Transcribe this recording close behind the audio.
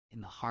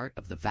In the heart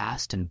of the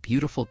vast and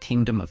beautiful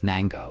kingdom of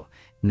Nango,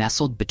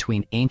 nestled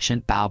between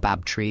ancient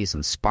baobab trees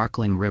and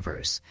sparkling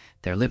rivers,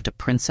 there lived a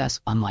princess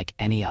unlike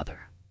any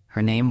other.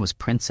 Her name was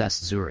Princess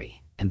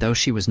Zuri, and though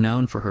she was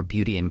known for her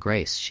beauty and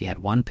grace, she had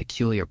one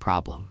peculiar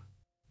problem.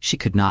 She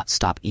could not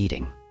stop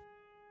eating.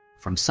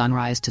 From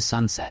sunrise to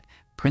sunset,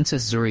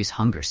 Princess Zuri's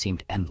hunger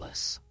seemed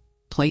endless.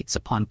 Plates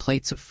upon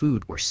plates of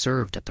food were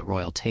served at the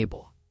royal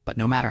table, but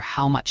no matter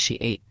how much she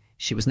ate,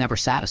 she was never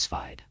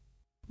satisfied.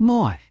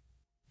 "More!"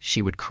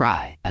 she would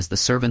cry as the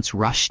servants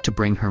rushed to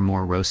bring her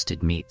more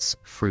roasted meats,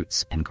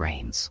 fruits, and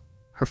grains.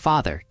 Her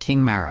father,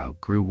 King Maro,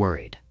 grew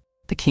worried.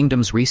 The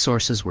kingdom's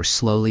resources were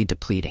slowly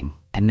depleting,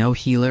 and no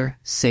healer,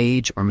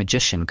 sage, or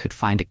magician could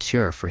find a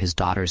cure for his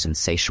daughter's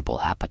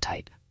insatiable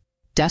appetite.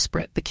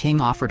 Desperate, the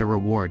king offered a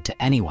reward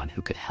to anyone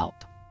who could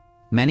help.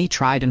 Many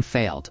tried and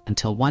failed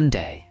until one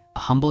day, a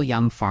humble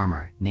young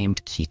farmer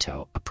named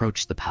Kito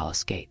approached the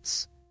palace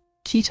gates.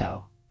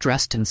 Kito,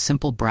 dressed in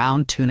simple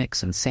brown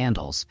tunics and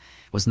sandals,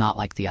 was not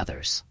like the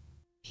others.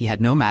 He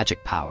had no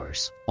magic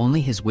powers,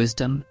 only his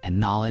wisdom and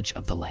knowledge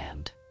of the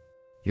land.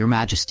 "Your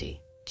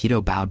Majesty,"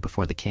 Kito bowed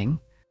before the king,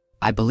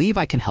 "I believe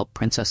I can help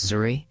Princess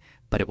Zuri,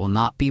 but it will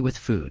not be with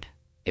food.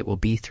 It will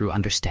be through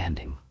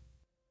understanding."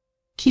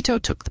 Kito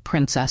took the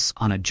princess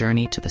on a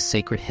journey to the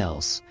sacred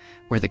hills,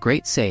 where the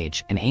great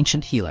sage, an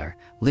ancient healer,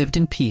 lived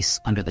in peace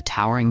under the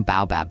towering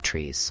baobab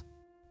trees.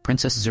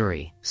 Princess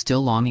Zuri,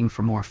 still longing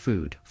for more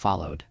food,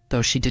 followed,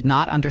 though she did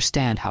not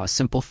understand how a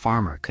simple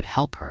farmer could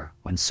help her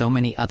when so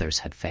many others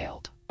had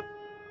failed.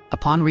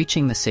 Upon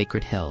reaching the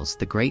sacred hills,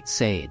 the great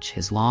sage,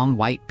 his long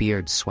white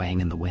beard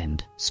swaying in the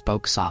wind,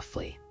 spoke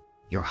softly.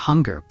 "Your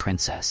hunger,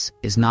 princess,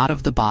 is not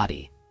of the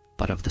body,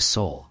 but of the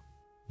soul.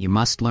 You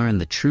must learn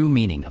the true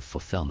meaning of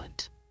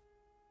fulfillment."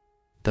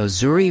 Though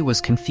Zuri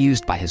was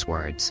confused by his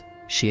words,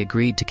 she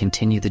agreed to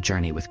continue the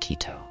journey with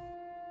Kito.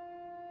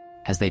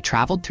 As they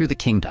traveled through the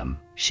kingdom,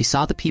 she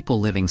saw the people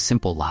living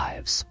simple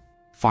lives.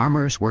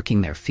 Farmers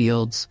working their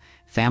fields,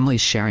 families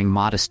sharing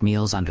modest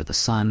meals under the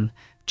sun,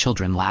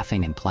 children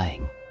laughing and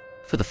playing.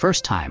 For the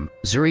first time,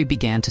 Zuri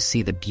began to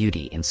see the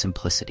beauty in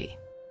simplicity.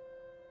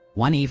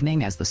 One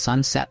evening, as the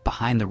sun set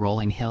behind the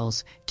rolling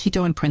hills,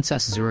 Kito and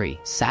Princess Zuri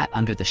sat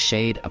under the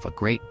shade of a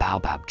great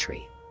baobab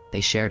tree.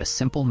 They shared a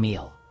simple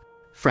meal: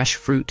 fresh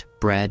fruit,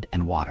 bread,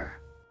 and water.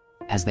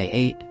 As they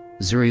ate,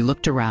 Zuri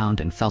looked around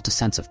and felt a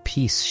sense of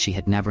peace she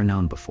had never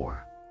known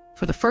before.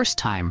 For the first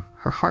time,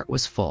 her heart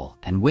was full,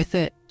 and with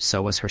it,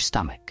 so was her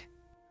stomach.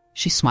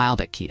 She smiled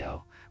at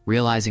Kito,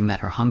 realizing that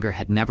her hunger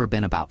had never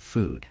been about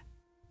food.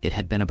 It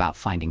had been about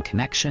finding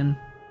connection,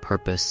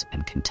 purpose,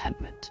 and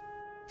contentment.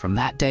 From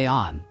that day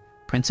on,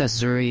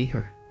 Princess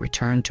Zuri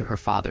returned to her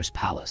father's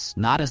palace,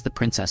 not as the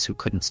princess who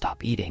couldn't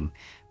stop eating,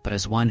 but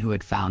as one who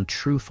had found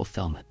true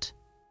fulfillment.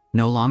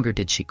 No longer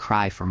did she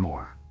cry for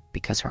more,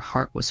 because her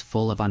heart was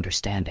full of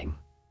understanding,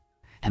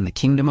 and the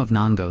kingdom of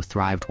Nango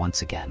thrived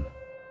once again.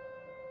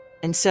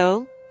 And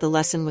so, the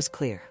lesson was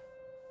clear.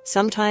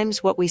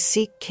 Sometimes what we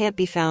seek can't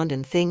be found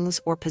in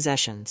things or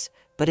possessions,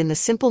 but in the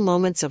simple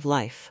moments of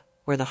life,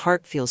 where the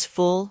heart feels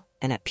full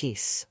and at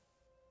peace.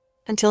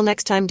 Until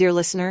next time, dear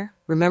listener,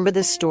 remember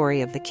this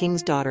story of the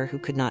king's daughter who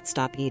could not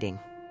stop eating.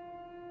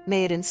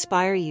 May it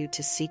inspire you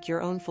to seek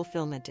your own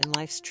fulfillment in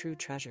life's true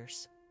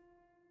treasures.